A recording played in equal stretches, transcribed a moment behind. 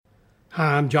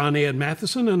Hi, I'm John Ed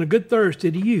Matheson, and a good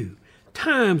Thursday to you.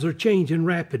 Times are changing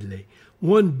rapidly.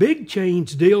 One big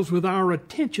change deals with our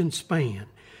attention span.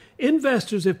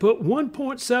 Investors have put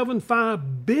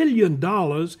 $1.75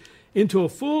 billion into a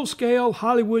full-scale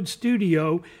Hollywood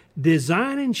studio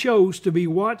designing shows to be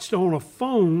watched on a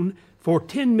phone for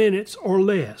 10 minutes or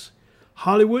less.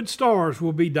 Hollywood stars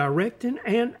will be directing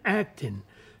and acting.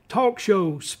 Talk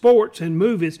shows, sports, and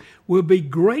movies will be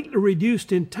greatly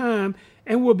reduced in time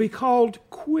and will be called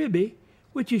Quibi,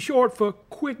 which is short for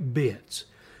quick bits.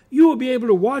 You will be able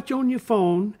to watch on your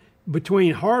phone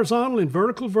between horizontal and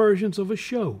vertical versions of a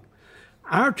show.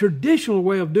 Our traditional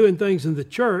way of doing things in the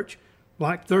church,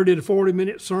 like 30 to 40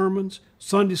 minute sermons,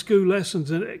 Sunday school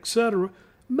lessons, etc.,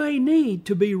 may need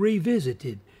to be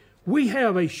revisited. We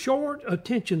have a short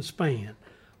attention span.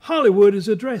 Hollywood is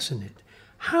addressing it.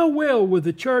 How well will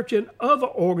the church and other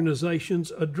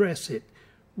organizations address it?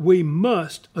 We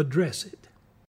must address it.